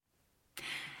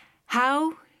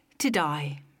How to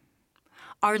die.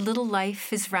 Our little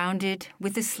life is rounded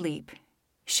with a sleep.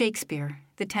 Shakespeare,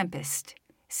 The Tempest,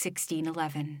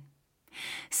 1611.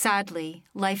 Sadly,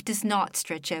 life does not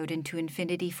stretch out into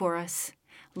infinity for us.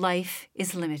 Life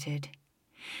is limited.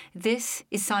 This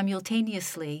is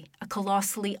simultaneously a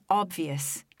colossally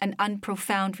obvious and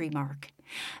unprofound remark,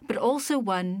 but also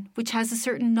one which has a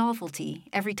certain novelty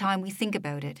every time we think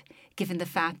about it, given the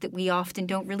fact that we often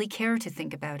don't really care to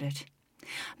think about it.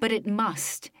 But it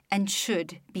must and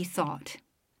should be thought.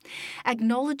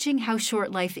 Acknowledging how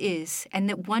short life is and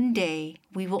that one day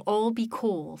we will all be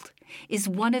cold is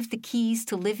one of the keys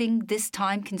to living this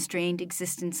time-constrained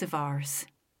existence of ours.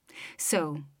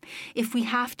 So, if we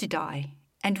have to die,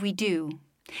 and we do,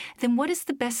 then what is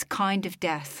the best kind of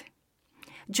death?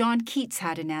 John Keats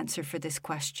had an answer for this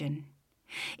question.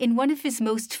 In one of his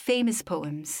most famous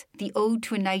poems, The Ode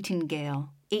to a Nightingale,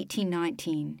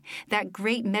 1819, that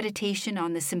great meditation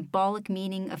on the symbolic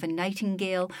meaning of a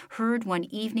nightingale heard one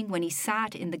evening when he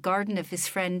sat in the garden of his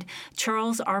friend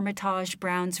Charles Armitage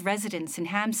Brown's residence in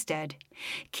Hampstead,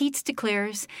 Keats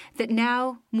declares that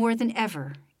now, more than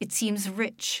ever, it seems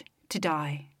rich to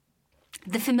die.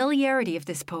 The familiarity of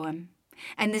this poem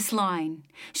and this line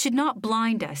should not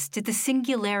blind us to the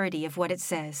singularity of what it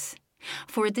says,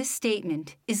 for this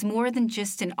statement is more than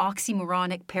just an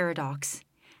oxymoronic paradox.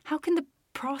 How can the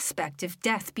prospect of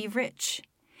death be rich?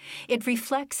 It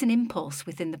reflects an impulse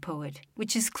within the poet,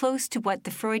 which is close to what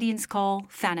the Freudians call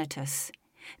thanatos,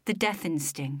 the death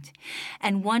instinct,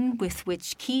 and one with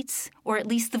which Keats, or at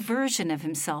least the version of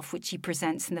himself which he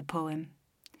presents in the poem,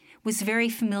 was very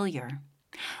familiar.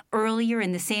 Earlier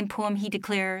in the same poem he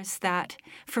declares that,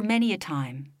 for many a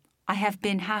time, I have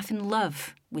been half in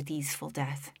love with easeful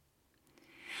death.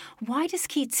 Why does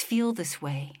Keats feel this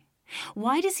way?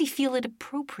 Why does he feel it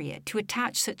appropriate to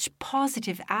attach such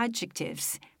positive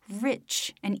adjectives,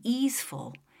 rich and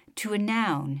easeful, to a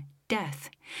noun, death,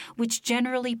 which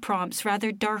generally prompts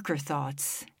rather darker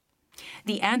thoughts?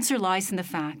 The answer lies in the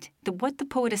fact that what the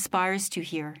poet aspires to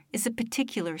here is a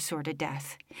particular sort of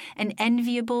death, an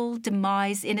enviable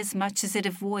demise inasmuch as it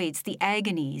avoids the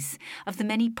agonies of the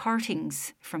many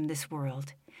partings from this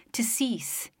world, to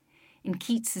cease, in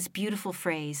Keats's beautiful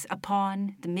phrase,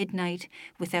 upon the midnight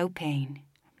without pain.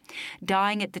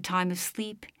 Dying at the time of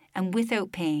sleep and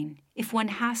without pain, if one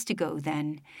has to go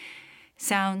then,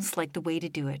 sounds like the way to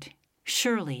do it.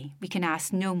 Surely we can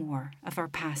ask no more of our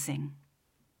passing.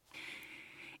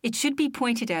 It should be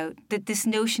pointed out that this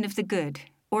notion of the good,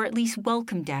 or at least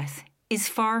welcome death, is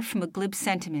far from a glib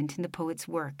sentiment in the poet's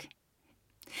work.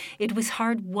 It was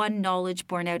hard-won knowledge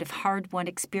born out of hard-won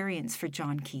experience for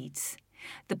John Keats.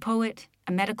 The poet,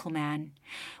 a medical man,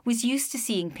 was used to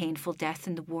seeing painful death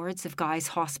in the wards of Guy's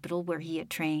Hospital where he had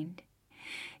trained.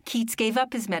 Keats gave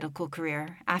up his medical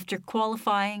career after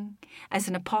qualifying as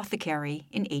an apothecary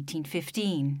in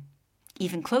 1815.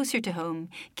 Even closer to home,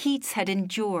 Keats had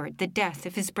endured the death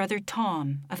of his brother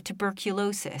Tom of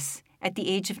tuberculosis at the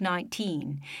age of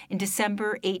 19 in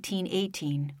December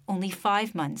 1818, only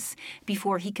 5 months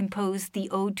before he composed the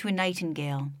Ode to a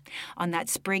Nightingale on that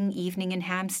spring evening in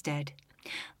Hampstead.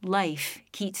 Life,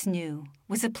 Keats knew,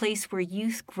 was a place where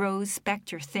youth grows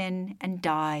spectre-thin and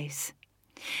dies.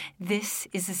 This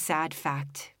is a sad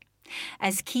fact.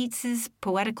 As Keats's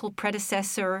poetical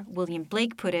predecessor, William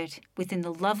Blake, put it, within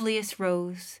the loveliest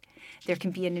rose, there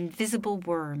can be an invisible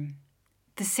worm,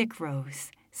 the sick rose,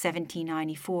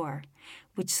 1794,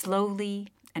 which slowly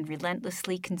and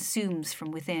relentlessly consumes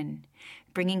from within,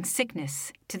 bringing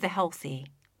sickness to the healthy,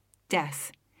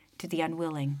 death to the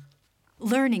unwilling.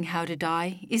 Learning how to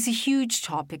die is a huge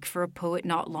topic for a poet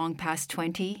not long past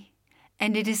 20,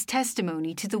 and it is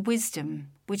testimony to the wisdom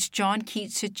which John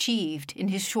Keats achieved in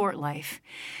his short life,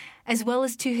 as well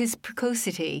as to his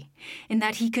precocity, in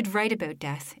that he could write about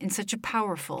death in such a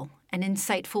powerful and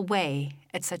insightful way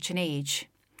at such an age.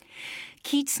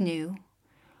 Keats knew,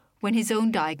 when his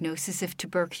own diagnosis of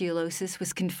tuberculosis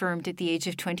was confirmed at the age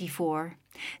of 24,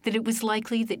 that it was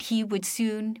likely that he would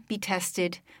soon be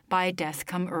tested by a death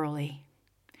come early.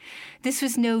 This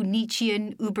was no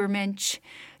Nietzschean Übermensch,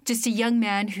 just a young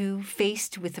man who,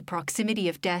 faced with the proximity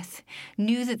of death,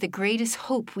 knew that the greatest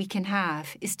hope we can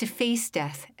have is to face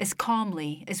death as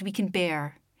calmly as we can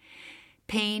bear.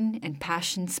 Pain and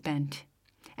passion spent,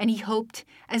 and he hoped,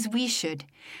 as we should,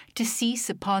 to cease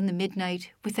upon the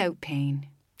midnight without pain.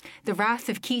 The wrath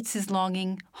of Keats's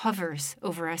longing hovers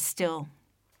over us still.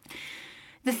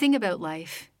 The thing about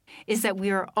life is that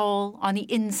we are all on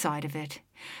the inside of it,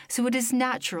 so it is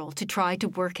natural to try to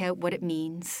work out what it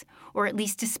means, or at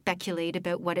least to speculate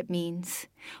about what it means,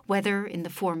 whether in the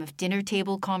form of dinner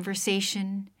table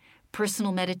conversation,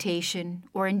 personal meditation,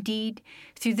 or indeed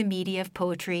through the media of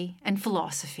poetry and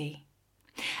philosophy.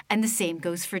 And the same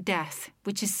goes for death,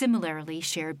 which is similarly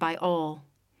shared by all.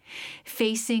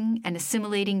 Facing and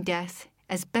assimilating death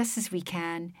as best as we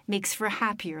can makes for a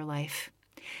happier life,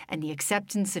 and the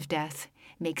acceptance of death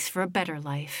makes for a better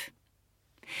life.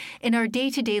 In our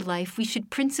day-to-day life, we should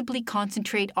principally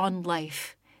concentrate on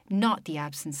life, not the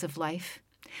absence of life.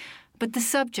 But the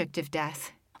subject of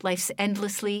death, life's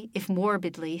endlessly, if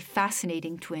morbidly,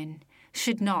 fascinating twin,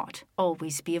 should not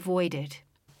always be avoided.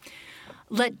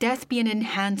 Let death be an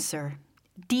enhancer,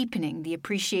 deepening the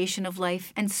appreciation of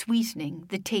life and sweetening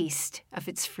the taste of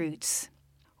its fruits.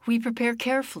 We prepare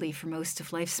carefully for most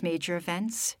of life's major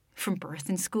events, from birth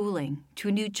and schooling to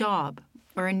a new job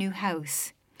or a new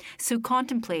house. So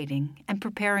contemplating and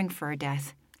preparing for our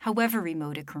death, however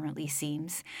remote it currently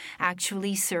seems,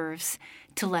 actually serves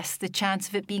to lessen the chance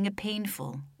of it being a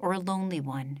painful or a lonely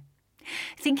one.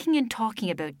 Thinking and talking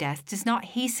about death does not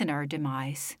hasten our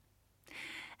demise,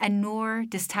 and nor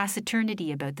does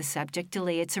taciturnity about the subject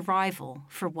delay its arrival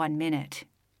for 1 minute.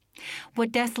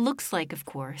 What death looks like, of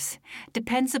course,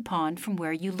 depends upon from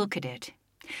where you look at it.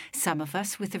 Some of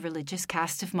us with a religious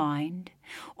cast of mind,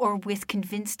 or with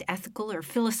convinced ethical or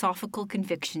philosophical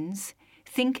convictions,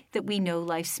 think that we know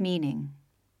life's meaning.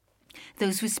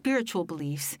 Those with spiritual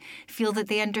beliefs feel that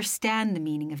they understand the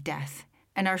meaning of death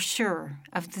and are sure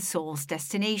of the soul's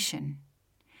destination.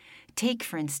 Take,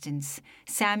 for instance,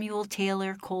 Samuel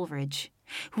Taylor Coleridge,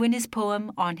 who in his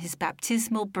poem on his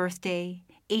baptismal birthday,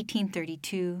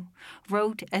 1832,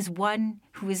 wrote as one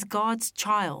who is God's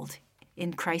child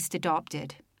in Christ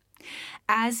adopted.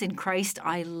 "As in Christ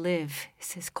I live,"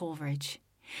 says Coleridge.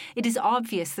 "It is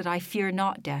obvious that I fear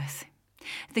not death.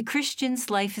 The Christian's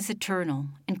life is eternal,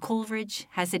 and Coleridge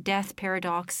has a death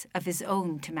paradox of his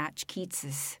own to match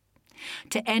Keats's.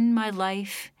 To end my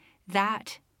life,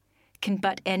 that can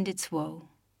but end its woe."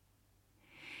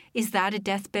 Is that a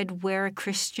deathbed where a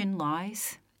Christian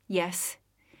lies? Yes,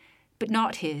 but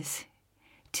not his.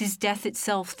 'Tis death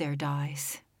itself there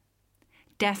dies.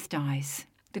 Death dies.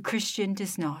 The Christian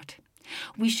does not.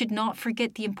 We should not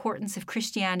forget the importance of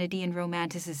Christianity and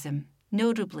Romanticism,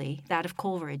 notably that of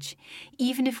Coleridge,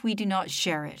 even if we do not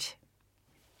share it.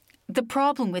 The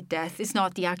problem with death is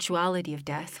not the actuality of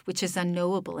death, which is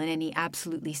unknowable in any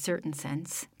absolutely certain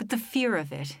sense, but the fear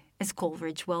of it, as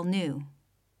Coleridge well knew.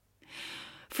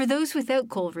 For those without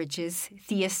Coleridge's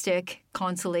theistic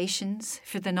consolations,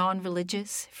 for the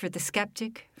non-religious, for the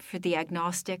skeptic, for the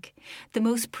agnostic, the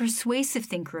most persuasive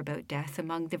thinker about death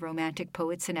among the Romantic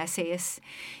poets and essayists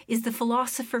is the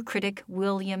philosopher-critic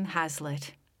William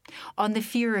Hazlitt. On the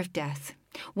Fear of Death,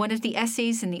 one of the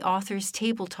essays in the author's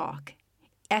Table Talk,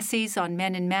 Essays on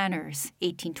Men and Manners,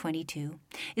 1822,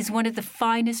 is one of the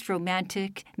finest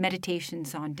romantic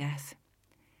meditations on death.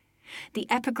 The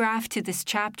epigraph to this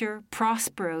chapter,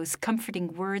 Prospero's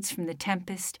comforting words from The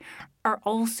Tempest, are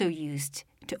also used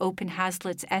to open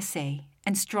Hazlitt's essay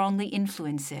and strongly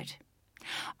influence it.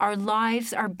 Our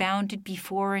lives are bounded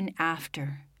before and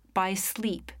after by a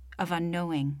sleep of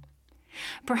unknowing.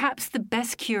 Perhaps the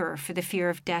best cure for the fear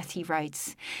of death, he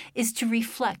writes, is to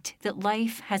reflect that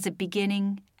life has a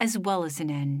beginning as well as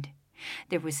an end.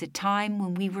 There was a time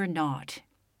when we were not.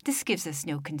 This gives us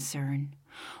no concern.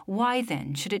 Why,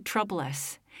 then, should it trouble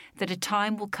us that a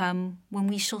time will come when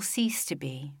we shall cease to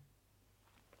be?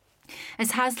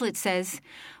 As Hazlitt says,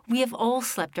 we have all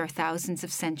slept our thousands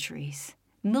of centuries.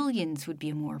 Millions would be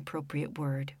a more appropriate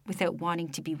word, without wanting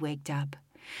to be waked up.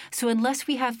 So unless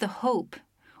we have the hope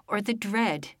or the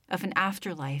dread of an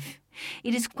afterlife,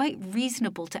 it is quite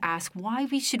reasonable to ask why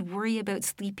we should worry about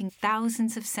sleeping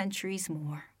thousands of centuries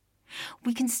more.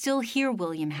 We can still hear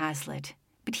William Hazlitt,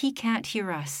 but he can't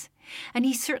hear us, and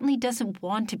he certainly doesn't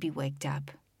want to be waked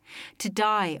up. To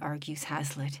die, argues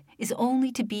Hazlitt, is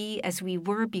only to be as we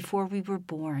were before we were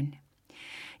born.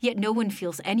 Yet no one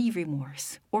feels any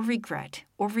remorse or regret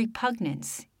or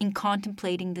repugnance in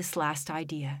contemplating this last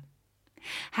idea.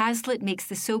 Hazlitt makes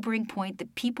the sobering point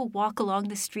that people walk along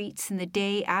the streets in the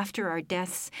day after our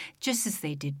deaths just as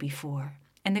they did before,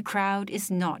 and the crowd is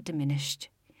not diminished.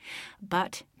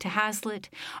 But, to Hazlitt,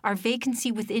 our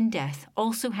vacancy within death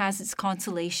also has its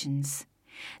consolations.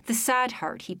 The sad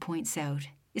heart, he points out,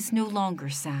 is no longer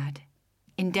sad.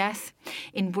 In death,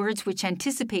 in words which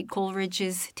anticipate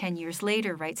Coleridge's 10 years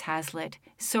later, writes Hazlitt,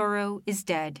 sorrow is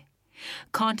dead.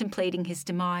 Contemplating his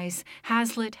demise,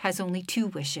 Hazlitt has only 2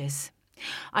 wishes.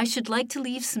 I should like to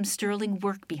leave some sterling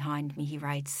work behind me, he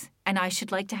writes, and I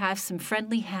should like to have some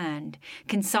friendly hand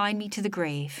consign me to the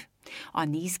grave.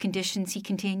 On these conditions, he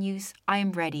continues, I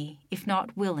am ready, if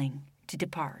not willing, to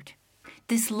depart.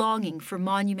 This longing for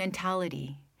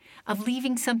monumentality, of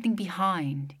leaving something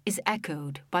behind is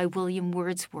echoed by William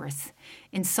Wordsworth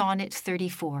in Sonnet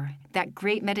 34, that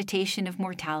great meditation of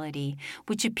mortality,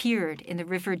 which appeared in the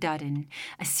River Duddon,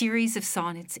 a series of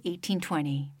sonnets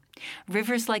 1820.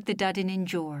 Rivers like the Duddon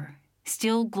endure,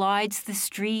 still glides the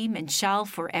stream and shall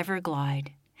forever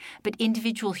glide. But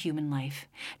individual human life,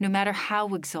 no matter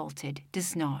how exalted,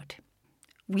 does not.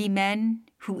 We men,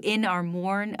 who in our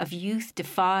morn of youth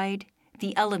defied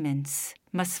the elements,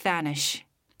 must vanish.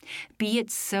 Be it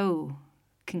so,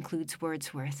 concludes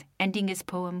Wordsworth, ending his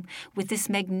poem with this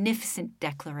magnificent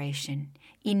declaration.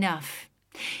 Enough.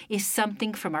 If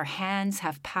something from our hands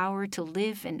have power to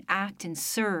live and act and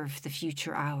serve the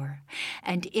future hour,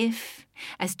 and if,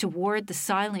 as toward the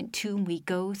silent tomb we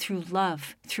go through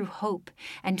love, through hope,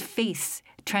 and faith's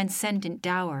transcendent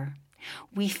dower,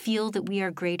 we feel that we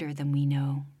are greater than we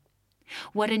know.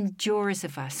 What endures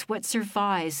of us, what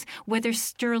survives, whether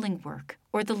sterling work,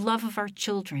 or the love of our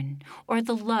children, or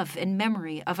the love and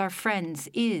memory of our friends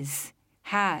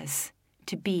has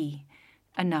to be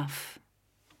enough.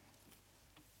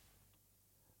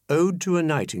 Ode to a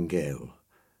Nightingale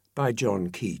by John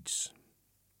Keats.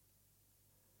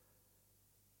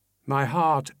 My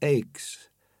heart aches,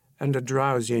 and a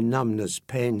drowsy numbness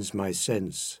pains my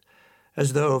sense,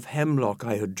 as though of hemlock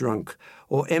I had drunk,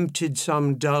 or emptied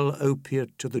some dull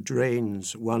opiate to the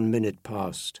drains 1 minute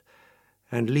past,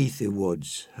 and Lethe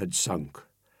woods had sunk.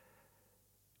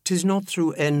 'Tis not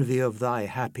through envy of thy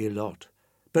happy lot,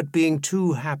 but being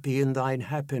too happy in thine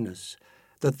happiness,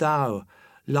 that thou,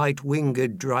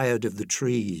 light-winged dryad of the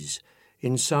trees,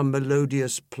 in some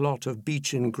melodious plot of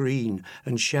beechen green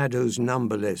and shadows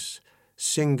numberless,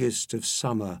 singest of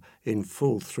summer in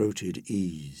full-throated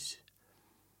ease.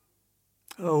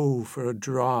 Oh, for a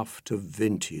draught of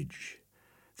vintage,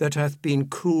 that hath been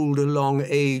cooled a long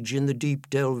age in the deep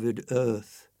delved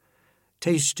earth,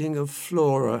 tasting of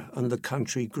flora and the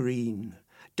country green,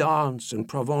 dance and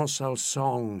Provençal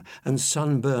song and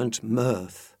sunburnt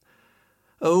mirth.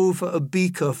 Oh, for a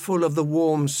beaker full of the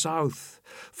warm south,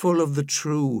 full of the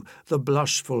true, the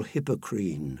blushful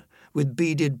hippocrene, with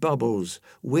beaded bubbles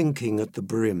winking at the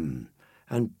brim,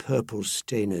 and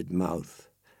purple-stained mouth,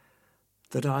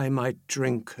 that I might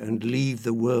drink and leave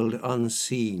the world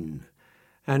unseen,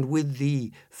 and with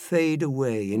thee fade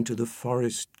away into the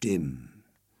forest dim.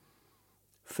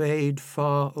 Fade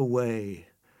far away,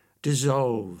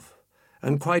 dissolve,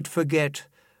 and quite forget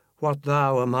what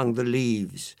thou among the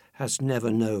leaves hast never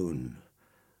known,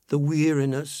 the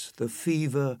weariness, the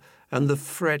fever, and the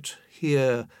fret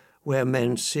here where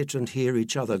men sit and hear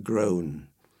each other groan,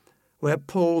 where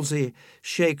palsy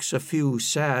shakes a few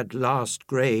sad last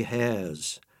grey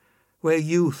hairs, where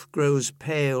youth grows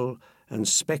pale and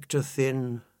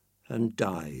spectre-thin and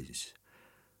dies,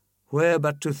 where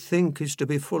but to think is to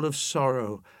be full of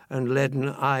sorrow and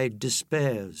leaden-eyed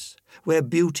despairs, where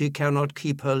beauty cannot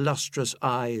keep her lustrous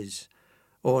eyes,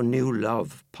 or new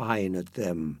love pine at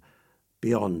them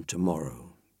beyond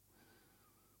tomorrow.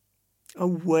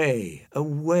 Away,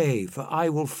 away, for I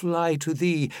will fly to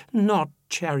thee, not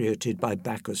charioted by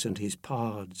Bacchus and his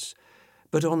pards,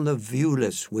 but on the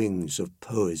viewless wings of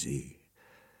poesy,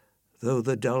 though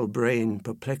the dull brain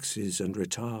perplexes and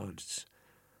retards.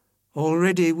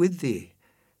 Already with thee,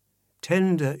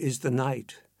 tender is the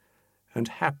night, and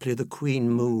haply the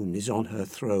queen moon is on her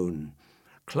throne,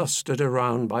 clustered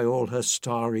around by all her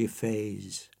starry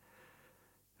fays.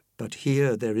 But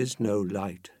here there is no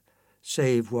light,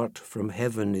 save what from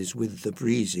heaven is with the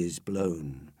breezes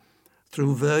blown,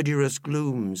 through verdurous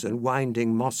glooms and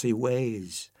winding mossy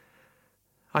ways.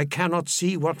 I cannot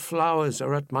see what flowers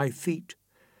are at my feet,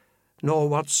 nor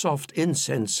what soft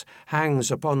incense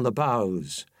hangs upon the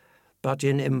boughs, but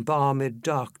in embalmed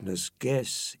darkness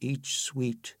guess each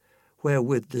sweet,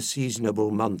 wherewith the seasonable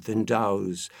month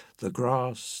endows the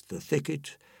grass, the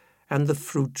thicket, and the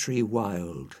fruit tree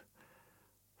wild,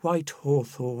 white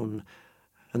hawthorn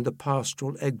and the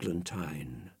pastoral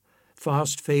eglantine,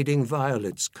 fast fading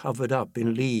violets covered up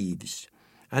in leaves,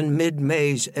 and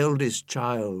mid-May's eldest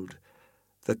child,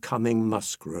 the coming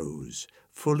musk rose,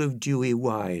 full of dewy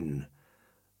wine,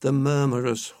 the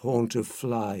murmurous haunt of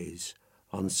flies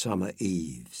on summer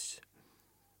eves.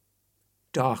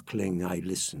 Darkling I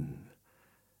listen,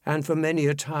 and for many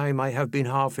a time I have been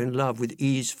half in love with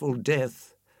easeful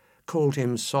death, called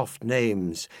him soft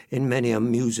names in many a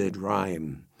mused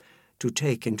rhyme, to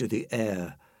take into the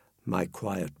air my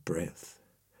quiet breath.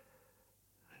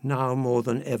 Now more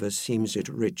than ever seems it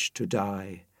rich to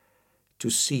die, to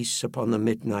cease upon the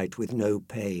midnight with no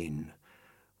pain,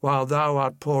 while thou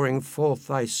art pouring forth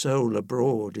thy soul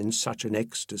abroad in such an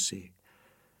ecstasy.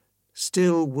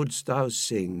 Still wouldst thou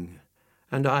sing,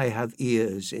 and I have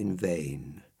ears in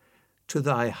vain, to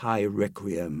thy high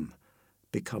requiem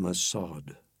become a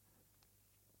sod.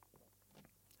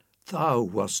 Thou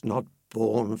wast not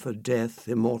born for death,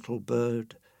 immortal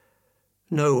bird.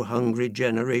 No hungry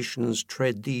generations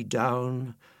tread thee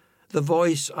down. The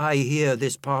voice I hear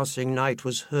this passing night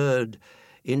was heard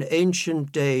in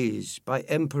ancient days by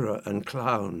emperor and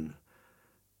clown.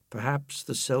 Perhaps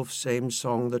the self-same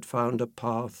song that found a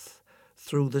path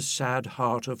through the sad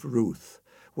heart of Ruth,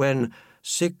 when,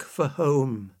 sick for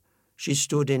home, she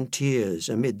stood in tears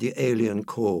amid the alien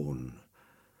corn.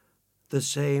 The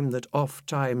same that oft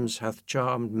times hath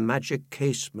charmed magic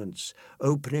casements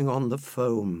opening on the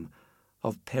foam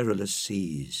of perilous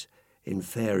seas in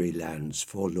fairy lands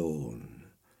forlorn.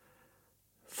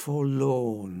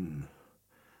 Forlorn,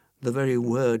 the very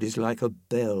word is like a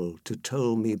bell to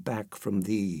toll me back from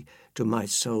thee to my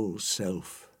soul's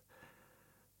self.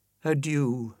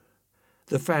 Adieu,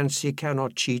 the fancy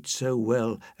cannot cheat so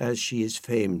well as she is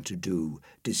famed to do,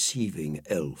 deceiving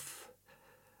elf.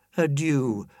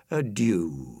 Adieu,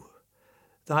 adieu.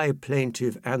 Thy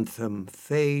plaintive anthem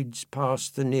fades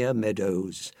past the near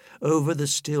meadows, over the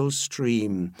still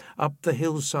stream, up the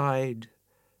hillside,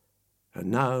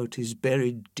 and now 'tis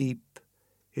buried deep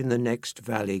in the next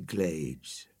valley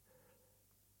glades.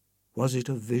 Was it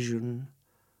a vision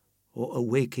or a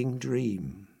waking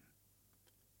dream?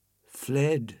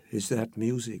 Fled is that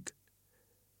music.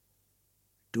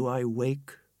 Do I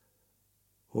wake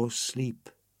or sleep?